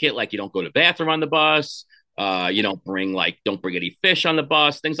some etiquette, like you don't go to the bathroom on the bus. Don't bring any fish on the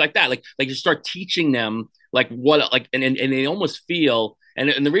bus, things like that. Like you start teaching them and they almost feel.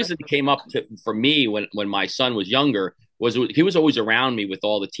 And the reason it came up for me when my son was younger was he was always around me with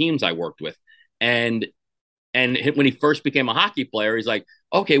all the teams I worked with. And when he first became a hockey player, he's like,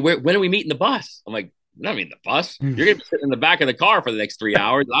 okay, when are we meeting the bus? I'm like, we're not meeting the bus. You're going to be sitting in the back of the car for the next 3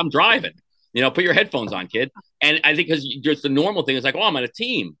 hours. I'm driving. Put your headphones on, kid. And I think because just the normal thing is like, oh, I'm on a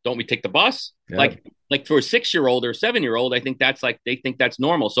team. Don't we take the bus? Yeah. Like for a 6-year-old or a 7-year-old, I think that's they think that's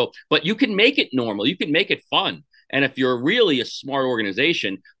normal. So, but you can make it normal. You can make it fun. And if you're really a smart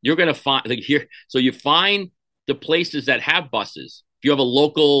organization, you're going to find so you find the places that have buses. If you have a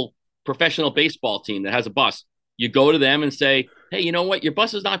local professional baseball team that has a bus, you go to them and say, hey, you know what? Your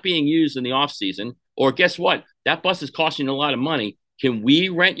bus is not being used in the off season. Or guess what? That bus is costing a lot of money. Can we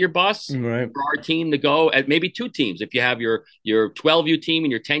rent your bus for our team to go at maybe 2 teams? If you have your 12U team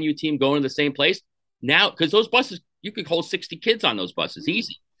and your 10U team going to the same place now, because those buses, you could hold 60 kids on those buses.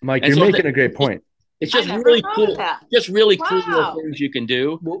 Easy. Mike, you're making a great point. It's just really cool. Just really cool things you can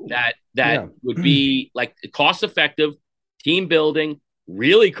do that would be like cost effective, team building,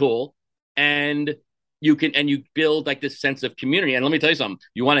 really cool. And you build like this sense of community. And let me tell you something,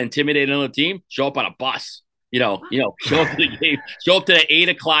 you want to intimidate another team, show up on a bus. Show up to the game. Show up to the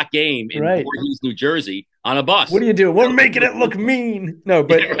 8:00 game in Voorhees, New Jersey, on a bus. What do you do? We're making it look mean. No,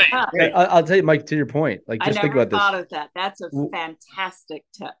 but I'll tell you, Mike, to your point. Like, just think about this. I never thought of that. That's a fantastic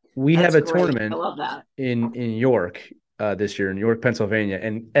tip. We have a tournament. I love that. in York this year in York, Pennsylvania,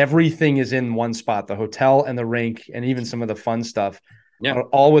 and everything is in one spot. The hotel and the rink, and even some of the fun stuff, are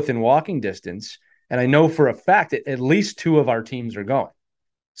all within walking distance. And I know for a fact that at least 2 of our teams are going.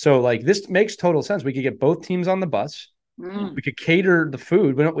 So like this makes total sense. We could get both teams on the bus. We could cater the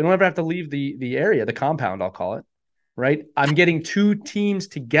food. We don't ever have to leave the area, the compound, I'll call it. Right. I'm getting 2 teams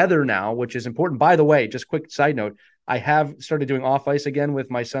together now, which is important. By the way, just quick side note, I have started doing off ice again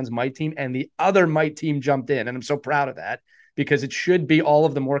with my son's Mite team, and the other Mite team jumped in. And I'm so proud of that because it should be all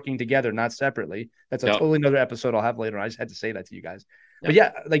of them working together, not separately. That's a totally another episode I'll have later on. I just had to say that to you guys. But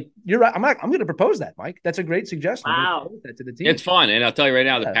yeah, like you're right. I'm going to propose that, Mike. That's a great suggestion. Wow. That to the team. It's fun. And I'll tell you right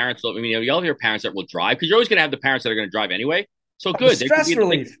now, the parents, I mean, you all your parents that will drive because you're always going to have the parents that are going to drive anyway. So good. The stress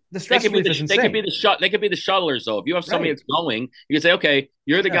relief. The stress relief is insane. They could be the shuttlers, though. If you have somebody that's going, you can say, okay,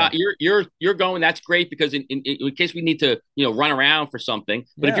 you're the guy. You're going. That's great because in case we need to, run around for something.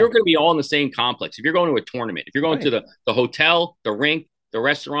 But if you're going to be all in the same complex, if you're going to a tournament, if you're going to the hotel, the rink, the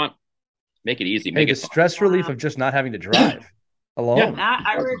restaurant, make it easy. Make it the stress relief of just not having to drive. Alone. Yeah.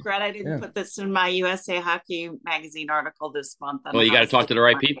 I regret I didn't put this in my USA Hockey Magazine article this month. Well, you got to talk to the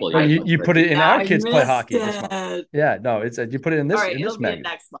right people. Well, you put it in our kids play hockey this month. Yeah, no, it's you put it in this. All right, in this magazine.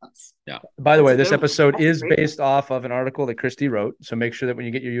 Next month. Yeah. By the way, this episode is based off of an article that Christy wrote. So make sure that when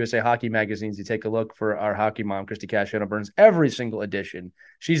you get your USA Hockey magazines, you take a look for our hockey mom, Christy Casciano Burns. Every single edition,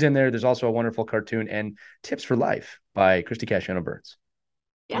 she's in there. There's also a wonderful cartoon and Tips for Life by Christy Casciano Burns.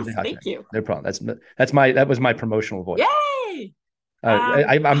 Yes, thank you. No problem. That was my promotional voice. Yay!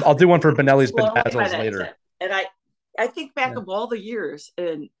 I'll do one for Benelli's Bedazzles later. And I think back of all the years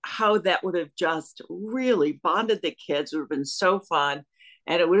and how that would have just really bonded the kids. It would have been so fun.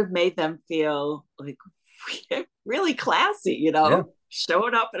 And it would have made them feel like really classy,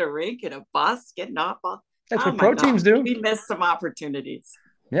 showing up at a rink in a bus, getting off. That's what pro teams do. We missed some opportunities.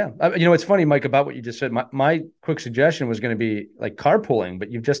 Yeah. It's funny, Mike, about what you just said. My quick suggestion was going to be like carpooling,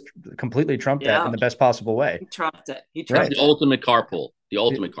 but you've just completely trumped that in the best possible way. He trumped it. The ultimate carpool. The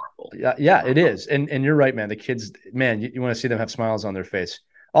ultimate carpool. Yeah, it is. And you're right, man. The kids, man, you want to see them have smiles on their face.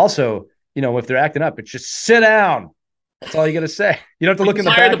 Also, if they're acting up, it's just sit down. That's all you got to say. You don't have to look in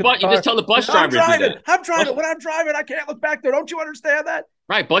the back. You just tell the bus driver. I'm driving. When I'm driving, I can't look back there. Don't you understand that?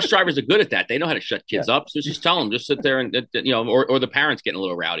 Right. Bus drivers are good at that. They know how to shut kids up. So just tell them, just sit there and, or the parents getting a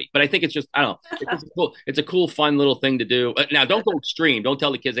little rowdy. But I think it's just, I don't know. It's a cool, fun little thing to do. Now, don't go extreme. Don't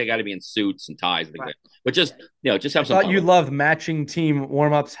tell the kids they got to be in suits and ties. And things but just, just have some fun. You love matching team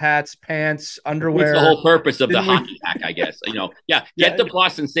warm-ups, hats, pants, underwear. It's the whole purpose of the hockey pack, I guess. Get the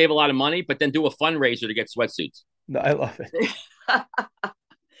bus and save a lot of money, but then do a fundraiser to get sweatsuits. No, I love it.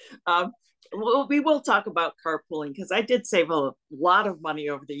 Well, we will talk about carpooling because I did save a lot of money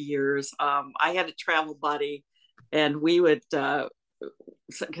over the years. I had a travel buddy, and we would,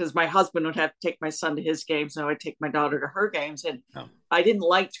 because my husband would have to take my son to his games, and I would take my daughter to her games. And I didn't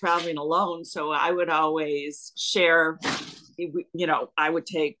like traveling alone, so I would always share. I would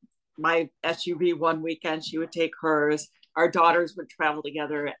take my SUV one weekend, she would take hers. Our daughters would travel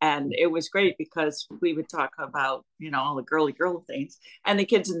together, and it was great because we would talk about, all the girly girl things, and the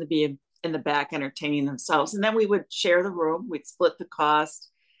kids in the back entertaining themselves. And then we would share the room. We'd split the cost.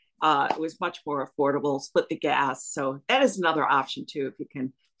 It was much more affordable, split the gas. So that is another option too, if you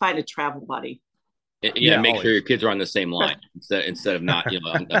can find a travel buddy. Yeah, make sure your kids are on the same line instead of not,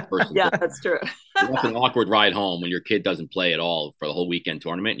 that person. Yeah, that's true. It's an awkward ride home when your kid doesn't play at all for the whole weekend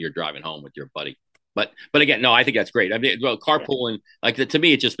tournament and you're driving home with your buddy. But again, no, I think that's great. I mean, carpooling, to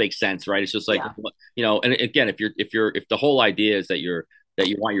me, it just makes sense, right? It's just like, and again, if the whole idea is that you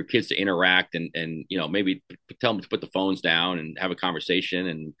want your kids to interact and maybe tell them to put the phones down and have a conversation,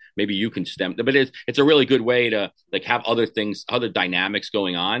 and maybe you can but it's a really good way to like have other dynamics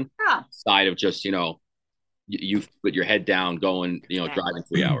going on side of just, you put your head down going, driving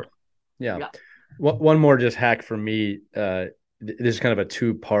 3 hours. Yeah. One more just hack for me, this is kind of a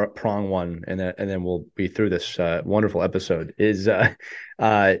two-prong one, and then we'll be through this wonderful episode. Is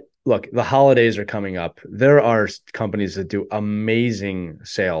look, the holidays are coming up. There are companies that do amazing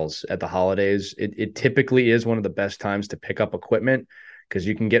sales at the holidays. It typically is one of the best times to pick up equipment because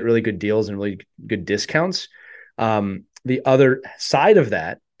you can get really good deals and really good discounts. The other side of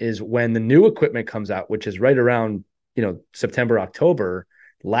that is when the new equipment comes out, which is right around September, October.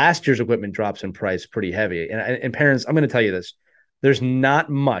 Last year's equipment drops in price pretty heavy, and parents, I'm going to tell you this. There's not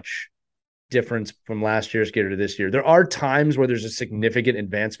much difference from last year's gear to this year. There are times where there's a significant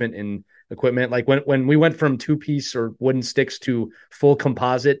advancement in equipment. Like when we went from 2-piece or wooden sticks to full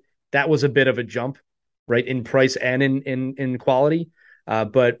composite, that was a bit of a jump, right, in price and in quality.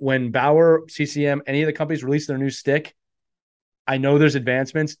 But when Bauer, CCM, any of the companies release their new stick, I know there's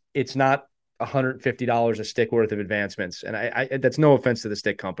advancements. It's not $150 a stick worth of advancements. And I that's no offense to the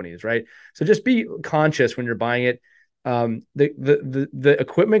stick companies, right? So just be conscious when you're buying it. The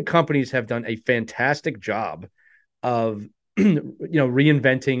equipment companies have done a fantastic job of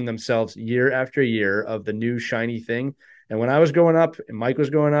reinventing themselves year after year of the new shiny thing. And when I was growing up, and Mike was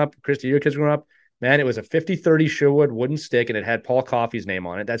growing up, Christy, your kids growing up, man, it was a 50-30 Sherwood wooden stick, and it had Paul Coffey's name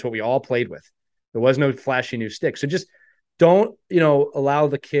on it. That's what we all played with. There was no flashy new stick. So just don't, allow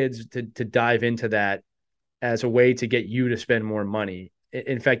the kids to dive into that as a way to get you to spend more money.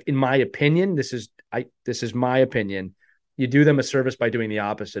 In fact, in my opinion, this is my opinion. You do them a service by doing the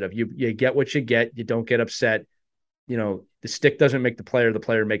opposite of you get what you get. You don't get upset. The stick doesn't make the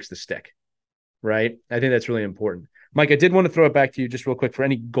player makes the stick. Right. I think that's really important. Mike, I did want to throw it back to you just real quick for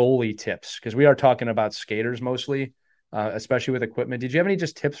any goalie tips, because we are talking about skaters mostly, especially with equipment. Did you have any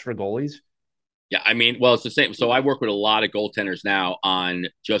just tips for goalies? Yeah, I mean, well, it's the same. So I work with a lot of goaltenders now on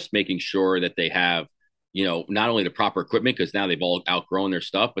just making sure that they have, not only the proper equipment, because now they've all outgrown their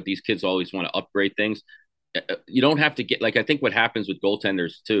stuff, but these kids always want to upgrade things. You don't have to get, like, I think what happens with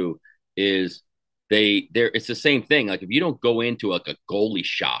goaltenders too is it's the same thing. Like, if you don't go into like a goalie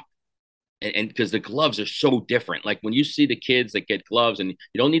shop, and because the gloves are so different, like when you see the kids that get gloves, and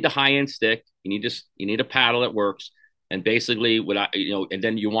you don't need the high end stick, you need a paddle that works. And basically and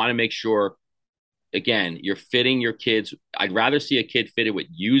then you want to make sure, again, you're fitting your kids. I'd rather see a kid fitted with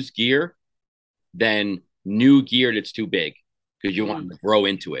used gear than new gear that's too big, because you want them to grow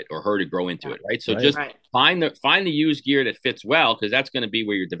into it, or her to grow into it. Right. So just find the used gear that fits well, because that's going to be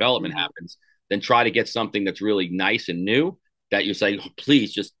where your development happens. Then try to get something that's really nice and new that you say, oh,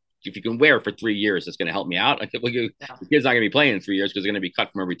 please, just if you can wear it for 3 years, it's going to help me out. I think the kid's not going to be playing in 3 years because they're going to be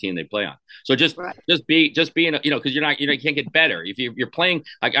cut from every team they play on. So just be in because you can't get better if you're playing.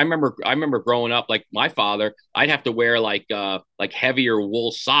 Like I remember growing up, like my father, I'd have to wear like heavier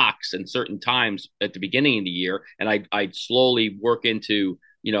wool socks in certain times at the beginning of the year, and I'd slowly work into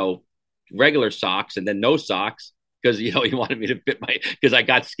regular socks and then no socks, because he wanted me to fit because I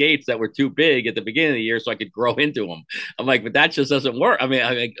got skates that were too big at the beginning of the year so I could grow into them. I'm like, but that just doesn't work. I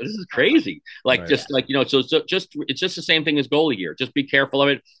mean, this is crazy. Like, so it's just the same thing as goalie gear. Just be careful of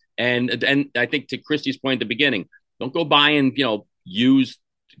it. And I think, to Christy's point at the beginning, don't go buying, used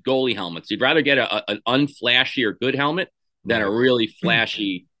goalie helmets. You'd rather get an unflashy or good helmet than a really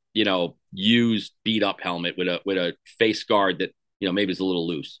flashy, used beat up helmet with a face guard that, maybe is a little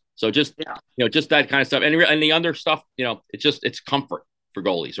loose. So just that kind of stuff, and the other stuff, it's comfort for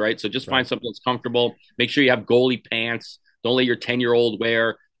goalies, right? So just find something that's comfortable. Make sure you have goalie pants. Don't let your 10-year-old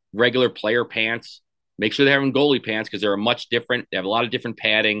wear regular player pants. Make sure they're having goalie pants, because they're much different. They have a lot of different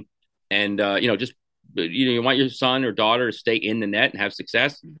padding, and you want your son or daughter to stay in the net and have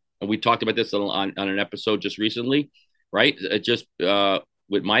success. And we talked about this on an episode just recently, right?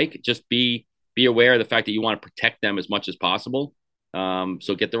 With Mike, just be aware of the fact that you want to protect them as much as possible.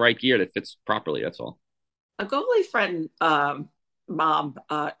 So get the right gear that fits properly. That's all. A goalie friend, mom,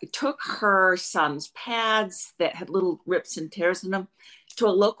 took her son's pads that had little rips and tears in them to a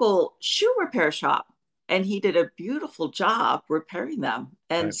local shoe repair shop, and he did a beautiful job repairing them,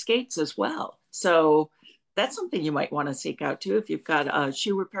 and skates as well. So that's something you might want to seek out too if you've got a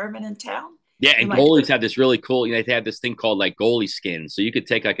shoe repairman in town. Yeah, and goalies have this really cool, they have this thing called like goalie skins. So you could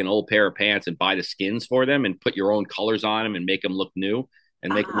take like an old pair of pants and buy the skins for them and put your own colors on them and make them look new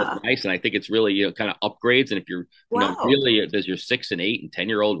and make them look nice. And I think it's really, kind of upgrades. And if you're, really, does your 6 and 8 and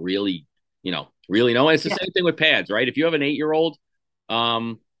 10-year-old really know? It's the same thing with pads, right? If you have an 8-year-old,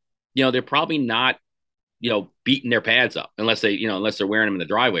 they're probably not, beating their pads up unless they're wearing them in the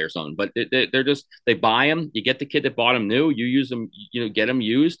driveway or something. But they buy them. You get the kid that bought them new. You use them, get them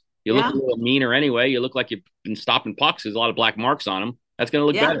used. You look a little meaner anyway. You look like you've been stopping pucks. There's a lot of black marks on them. That's going to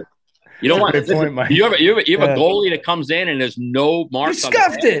look better. You don't want you have a goalie that comes in and there's no marks. You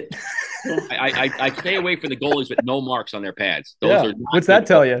scuffed it. I stay away from the goalies with no marks on their pads. What's that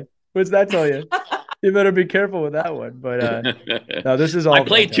tell you? You better be careful with that one. But no, this is all. I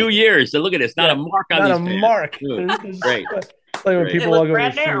played 2 years. So look at this. Not a mark on these. Not a mark. Great. Like when people walk over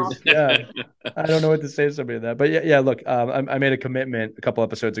their shoes. Yeah, I don't know what to say to somebody that. But yeah. Look, I made a commitment a couple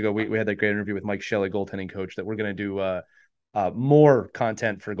episodes ago. We had that great interview with Mike Shelley, goaltending coach, that we're going to do more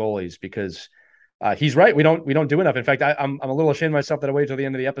content for goalies, because he's right. We don't do enough. In fact, I'm a little ashamed of myself that I waited till the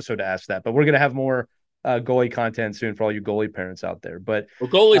end of the episode to ask that. But we're going to have more goalie content soon for all you goalie parents out there. But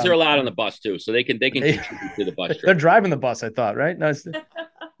goalies are allowed on the bus too, so they can contribute to the bus trip. They're driving the bus, I thought, right? No,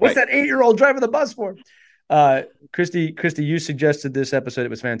 what's that 8-year-old driving the bus for? Christy, you suggested this episode. It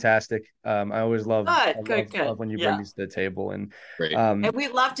was fantastic. I always love, love when you bring these to the table, and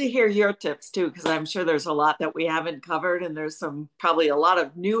we'd love to hear your tips too, because I'm sure there's a lot that we haven't covered, and there's probably a lot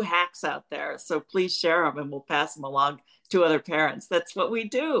of new hacks out there. So please share them, and we'll pass them along to other parents. That's what we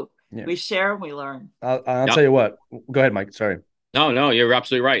do. Yeah. We share and we learn. I'll tell you what. Go ahead, Mike. Sorry. No, you're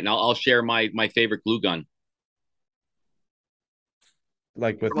absolutely right. And I'll share my favorite glue gun.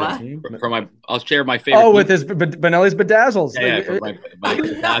 Like with What? the team? For my, I'll share my favorite. Oh, with his Benelli's Bedazzles. Yeah, Like, for my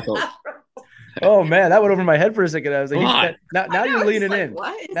Bedazzles. oh man, that went over my head for a second. I was like, Come on. now you're leaning in.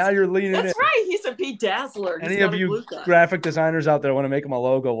 What? Now you're leaning in. That's right. He's a bedazzler. He's Any got of a you glue gun. graphic designers out there want to make them a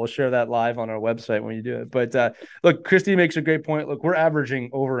logo, we'll share that live on our website when you do it. But look, Christy makes a great point. Look, we're averaging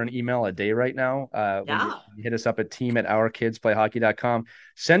over an email a day right now. When you hit us up at team@ourkidsplayhockey.com.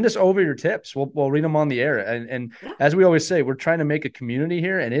 Send us over your tips. We'll read them on the air. And as we always say, we're trying to make a community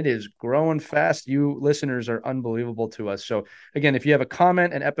here, and it is growing fast. You listeners are unbelievable to us. So again, if you have a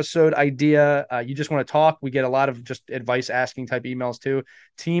comment, an episode idea, you just want to talk, we get a lot of just advice asking type emails too.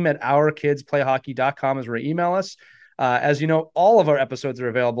 Team@ourkidsplayhockey.com is where you email us. As you know, all of our episodes are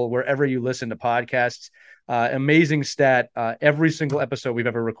available wherever you listen to podcasts. Amazing stat. Every single episode we've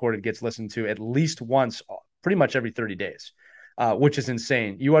ever recorded gets listened to at least once, pretty much every 30 days, which is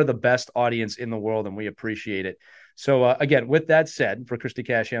insane. You are the best audience in the world, and we appreciate it. So again, with that said, for Christy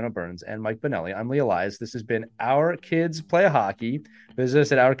Casciano-Burns and Mike Benelli, I'm Lee Elias. This has been Our Kids Play Hockey. Visit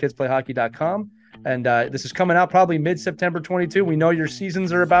us at ourkidsplayhockey.com. And this is coming out probably mid-September 22. We know your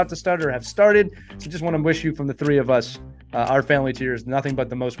seasons are about to start or have started. So just want to wish you from the three of us, our family to yours, nothing but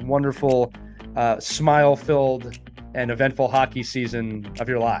the most wonderful, smile-filled and eventful hockey season of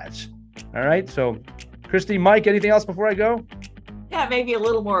your lives. All right. So Christy, Mike, anything else before I go? Yeah, maybe a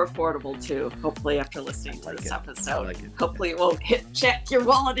little more affordable too. Hopefully, after listeing to this episode, hopefully it won't check your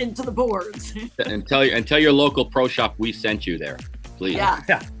wallet into the boards. and tell your local pro shop we sent you there, please.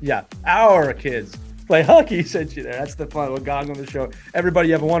 Yeah. Our Kids Play Hockey sent you there. That's the fun. We'll gong on the show.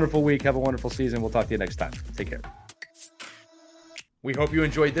 Everybody, have a wonderful week. Have a wonderful season. We'll talk to you next time. Take care. We hope you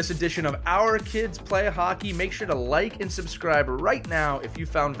enjoyed this edition of Our Kids Play Hockey. Make sure to like and subscribe right now if you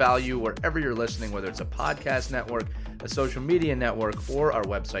found value wherever you're listening, whether it's a podcast network, a social media network, or our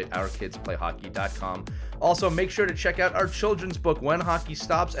website, ourkidsplayhockey.com. Also, make sure to check out our children's book, When Hockey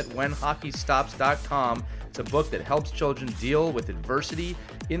Stops, at whenhockeystops.com. It's a book that helps children deal with adversity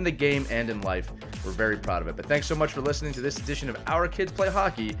in the game and in life. We're very proud of it. But thanks so much for listening to this edition of Our Kids Play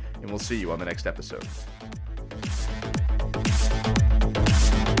Hockey, and we'll see you on the next episode.